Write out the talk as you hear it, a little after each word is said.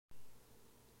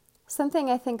something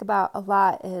I think about a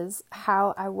lot is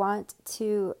how I want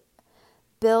to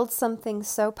build something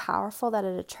so powerful that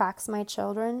it attracts my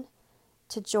children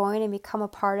to join and become a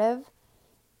part of.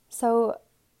 So,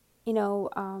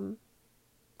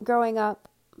 growing up,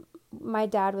 my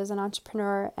dad was an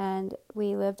entrepreneur and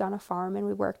we lived on a farm and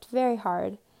we worked very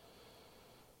hard.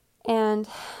 And,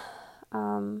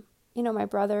 my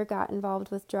brother got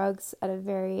involved with drugs at a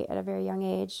very young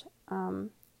age, and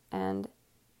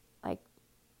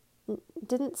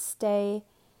didn't stick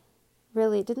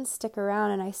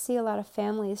around. And I see a lot of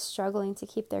families struggling to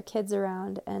keep their kids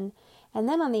around. And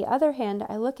then on the other hand,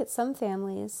 I look at some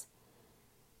families,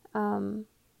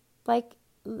 like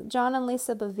John and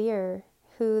Lisa Bevere,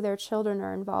 who their children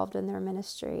are involved in their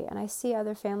ministry. And I see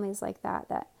other families like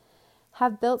that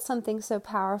have built something so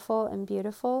powerful and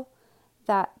beautiful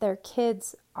that their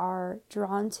kids are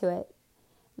drawn to it,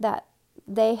 that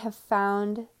they have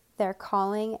found their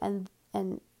calling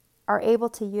and are able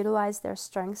to utilize their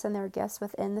strengths and their gifts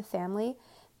within the family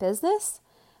business.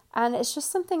 And it's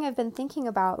just something I've been thinking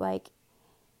about, like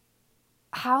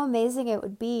how amazing it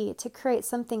would be to create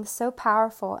something so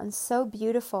powerful and so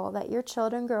beautiful that your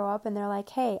children grow up and they're like,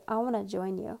 hey, I want to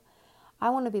join you. I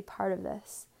want to be part of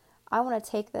this. I want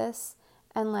to take this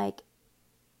and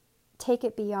take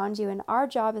it beyond you. And our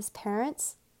job as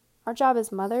parents, our job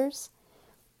as mothers,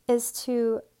 is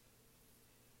to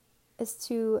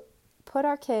put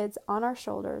our kids on our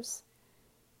shoulders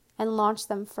and launch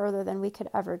them further than we could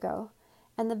ever go.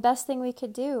 And the best thing we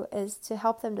could do is to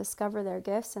help them discover their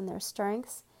gifts and their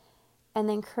strengths, and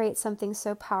then create something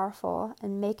so powerful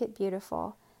and make it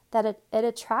beautiful that it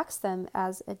attracts them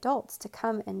as adults to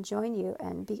come and join you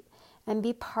and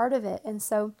be part of it. And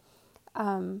so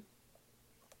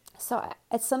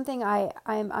it's something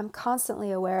I'm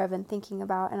constantly aware of and thinking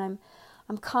about, and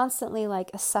I'm constantly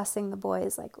assessing the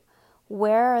boys,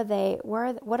 where are they?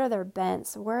 What are their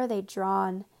bents? Where are they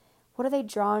drawn? What are they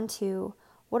drawn to?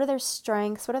 What are their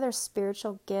strengths? What are their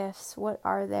spiritual gifts? What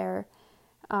are their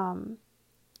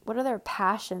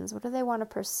passions? What do they want to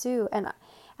pursue? And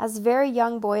as very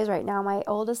young boys right now, my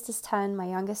oldest is 10, my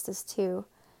youngest is 2.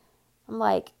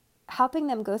 I'm helping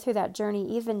them go through that journey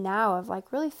even now of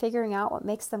really figuring out what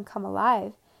makes them come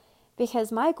alive. Because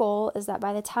my goal is that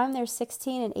by the time they're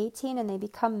 16 and 18 and they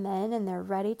become men and they're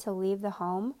ready to leave the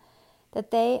home,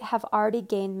 that they have already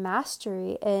gained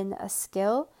mastery in a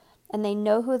skill and they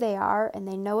know who they are and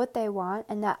they know what they want,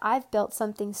 and that I've built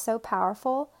something so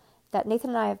powerful, that Nathan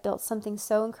and I have built something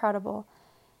so incredible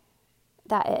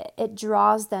that it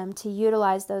draws them to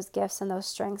utilize those gifts and those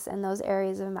strengths and those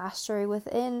areas of mastery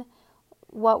within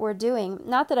what we're doing.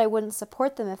 Not that I wouldn't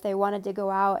support them if they wanted to go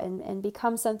out and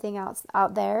become something else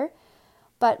out there,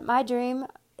 but my dream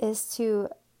is to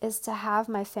have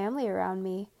my family around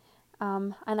me.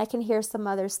 And I can hear some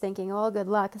mothers thinking, oh, good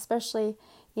luck, especially,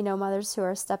 mothers who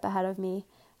are a step ahead of me.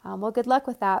 Well, good luck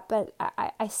with that. But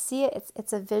I see it.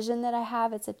 It's a vision that I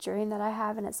have. It's a dream that I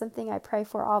have. And it's something I pray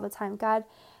for all the time. God,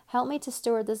 help me to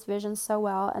steward this vision so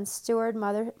well and steward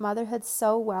motherhood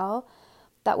so well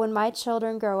that when my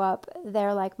children grow up,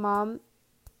 they're like, Mom,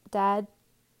 Dad,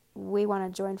 we want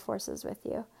to join forces with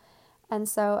you. And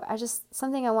so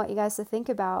something I want you guys to think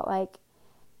about,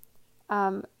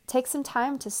 take some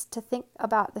time to think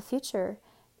about the future,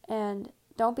 and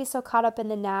don't be so caught up in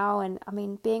the now.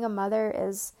 And being a mother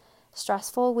is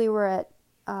stressful. We were at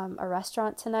a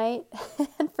restaurant tonight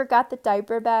and forgot the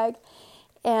diaper bag,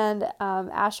 and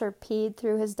Asher peed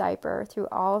through his diaper, through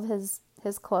all of his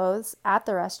clothes at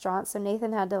the restaurant. So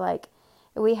Nathan had to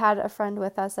we had a friend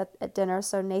with us at dinner.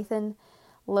 So Nathan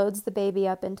loads the baby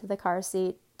up into the car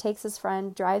seat, takes his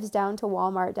friend, drives down to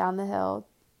Walmart down the hill,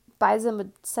 buys him a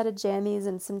set of jammies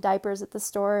and some diapers at the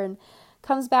store, and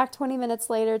comes back 20 minutes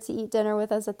later to eat dinner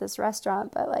with us at this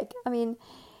restaurant. But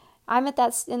I'm at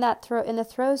in the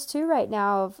throes too right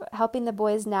now of helping the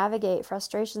boys navigate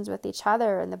frustrations with each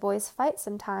other, and the boys fight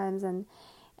sometimes, and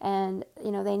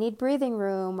they need breathing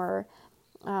room, or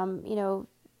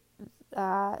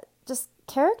just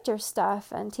character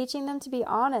stuff, and teaching them to be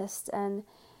honest and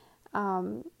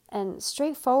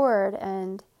straightforward.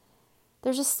 And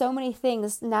there's just so many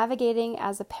things. Navigating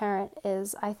as a parent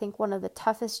is, I think, one of the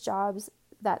toughest jobs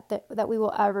that we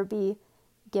will ever be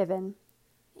given.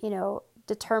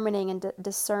 Determining and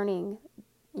discerning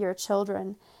your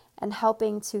children and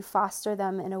helping to foster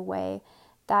them in a way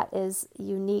that is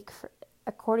unique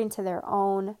according to their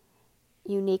own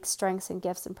unique strengths and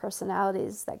gifts and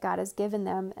personalities that God has given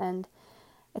them. And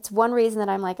it's one reason that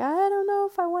I'm I don't know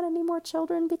if I want any more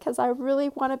children, because I really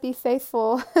want to be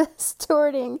faithful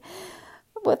stewarding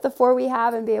with the 4 we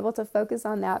have and be able to focus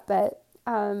on that. But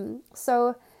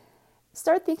so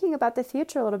start thinking about the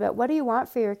future a little bit. What do you want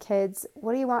for your kids?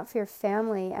 What do you want for your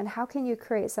family? And how can you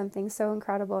create something so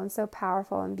incredible and so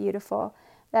powerful and beautiful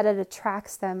that it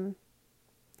attracts them?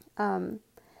 And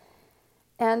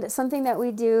something that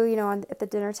we do, at the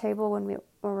dinner table when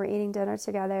we're eating dinner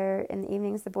together in the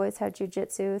evenings, the boys have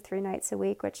jujitsu 3 nights a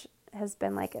week, which has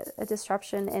been like a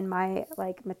disruption in my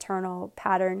like maternal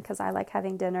pattern because I like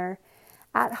having dinner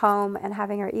at home and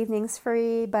having our evenings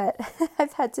free, but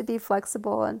I've had to be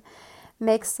flexible and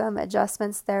make some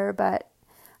adjustments there. But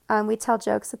we tell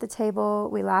jokes at the table,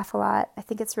 we laugh a lot. I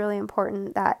think it's really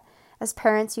important that as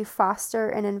parents you foster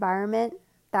an environment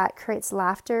that creates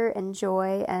laughter and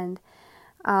joy, and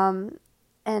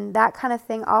that kind of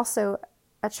thing also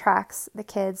attracts the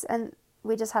kids. And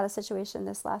we just had a situation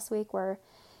this last week where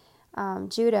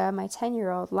Judah, my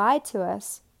 10-year-old, lied to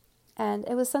us. And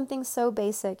it was something so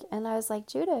basic. And I was like,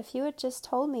 Judah, if you had just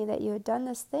told me that you had done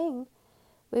this thing,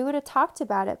 we would have talked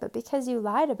about it. But because you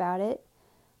lied about it,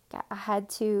 I had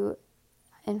to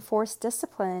enforce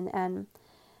discipline. And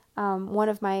one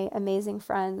of my amazing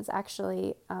friends,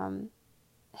 actually,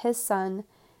 his son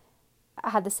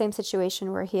had the same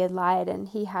situation where he had lied, and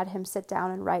he had him sit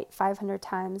down and write 500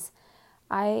 times,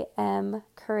 I am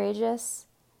courageous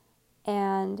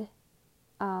and,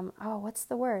 what's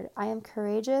the word? I am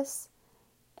courageous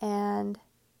and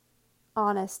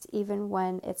honest even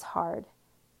when it's hard.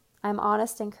 I'm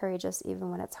honest and courageous even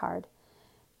when it's hard.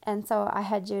 And so I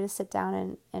had Judah sit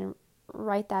down and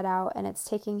write that out, and it's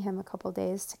taking him a couple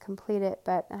days to complete it,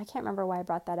 but I can't remember why I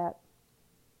brought that up.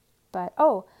 But,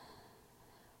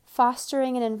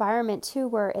 fostering an environment too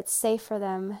where it's safe for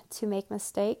them to make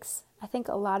mistakes. I think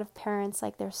a lot of parents,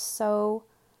 like, they're so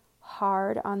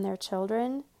hard on their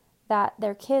children that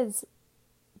their kids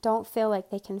don't feel like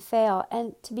they can fail.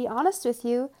 And to be honest with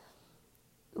you,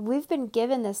 we've been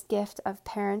given this gift of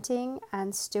parenting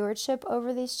and stewardship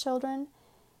over these children.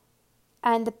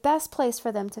 And the best place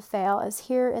for them to fail is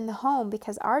here in the home,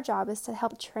 because our job is to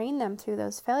help train them through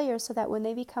those failures so that when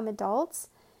they become adults,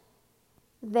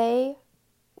 they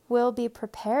will be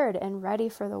prepared and ready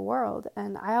for the world.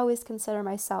 And I always consider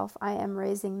myself, I am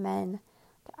raising men.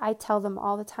 I tell them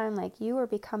all the time, like, you are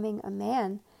becoming a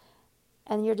man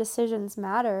and your decisions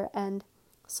matter. And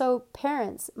so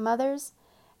parents, mothers,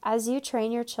 as you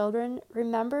train your children,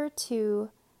 remember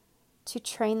to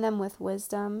train them with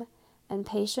wisdom and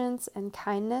patience and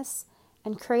kindness,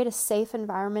 and create a safe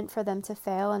environment for them to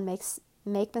fail and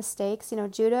make mistakes.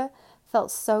 Judah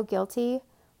felt so guilty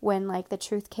when, like, the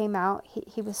truth came out.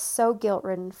 He was so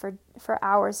guilt-ridden for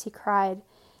hours. He cried.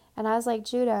 And I was like,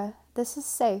 Judah, this is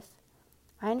safe.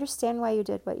 I understand why you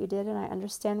did what you did, and I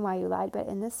understand why you lied. But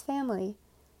in this family,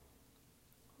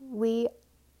 we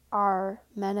are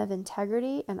men of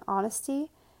integrity and honesty,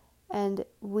 and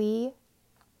we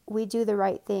do the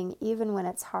right thing even when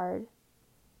it's hard.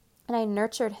 And I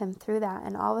nurtured him through that.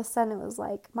 And all of a sudden it was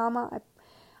like, Mama,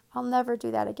 I'll never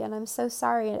do that again. I'm so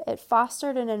sorry. It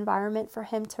fostered an environment for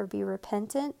him to be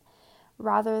repentant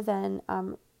rather than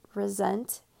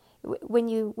resent. When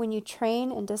you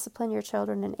train and discipline your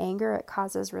children in anger, it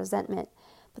causes resentment.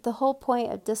 But the whole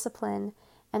point of discipline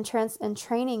and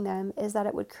training them is that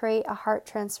it would create a heart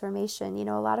transformation.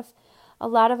 A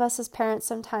lot of us as parents,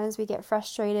 sometimes we get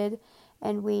frustrated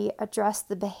and we address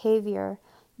the behavior,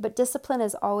 but discipline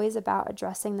is always about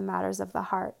addressing the matters of the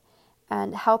heart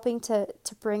and helping to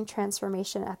bring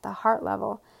transformation at the heart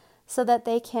level so that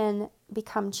they can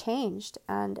become changed.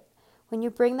 And when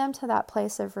you bring them to that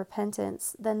place of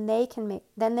repentance, then they can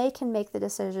make the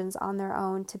decisions on their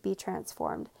own to be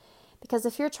transformed. Because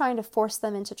if you're trying to force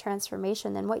them into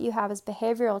transformation, then what you have is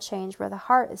behavioral change where the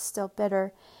heart is still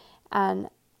bitter and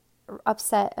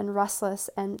upset and restless,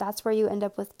 and that's where you end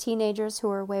up with teenagers who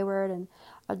are wayward and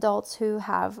adults who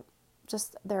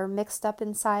they're mixed up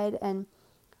inside. And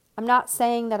I'm not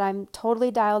saying that I'm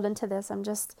totally dialed into this.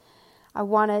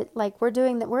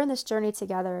 We're in this journey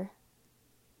together,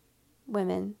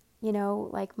 women.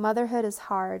 Like, motherhood is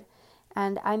hard,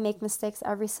 and I make mistakes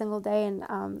every single day.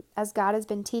 And as God has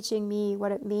been teaching me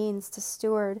what it means to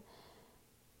steward,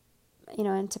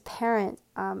 and to parent,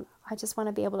 I just want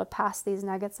to be able to pass these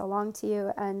nuggets along to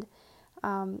you. And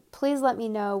please let me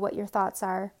know what your thoughts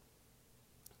are.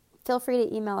 Feel free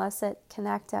to email us at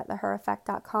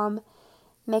connect@thehereffect.com.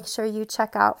 Make sure you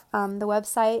check out the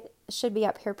website. It should be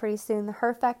up here pretty soon,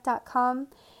 thehereffect.com.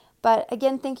 But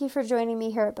again, thank you for joining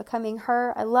me here at Becoming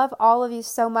Her. I love all of you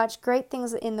so much. Great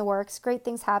things in the works, great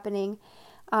things happening.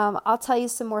 I'll tell you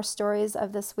some more stories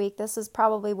of this week. This is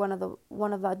probably one of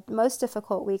the most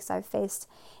difficult weeks I've faced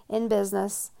in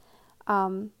business.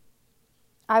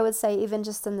 I would say even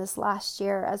just in this last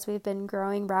year, as we've been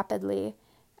growing rapidly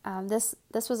This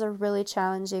was a really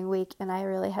challenging week, and I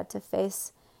really had to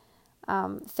face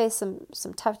some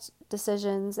tough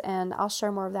decisions, and I'll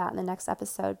share more of that in the next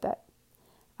episode. But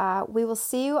we will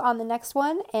see you on the next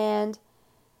one, and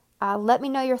let me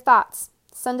know your thoughts.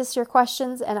 Send us your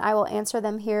questions, and I will answer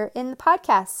them here in the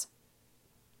podcast.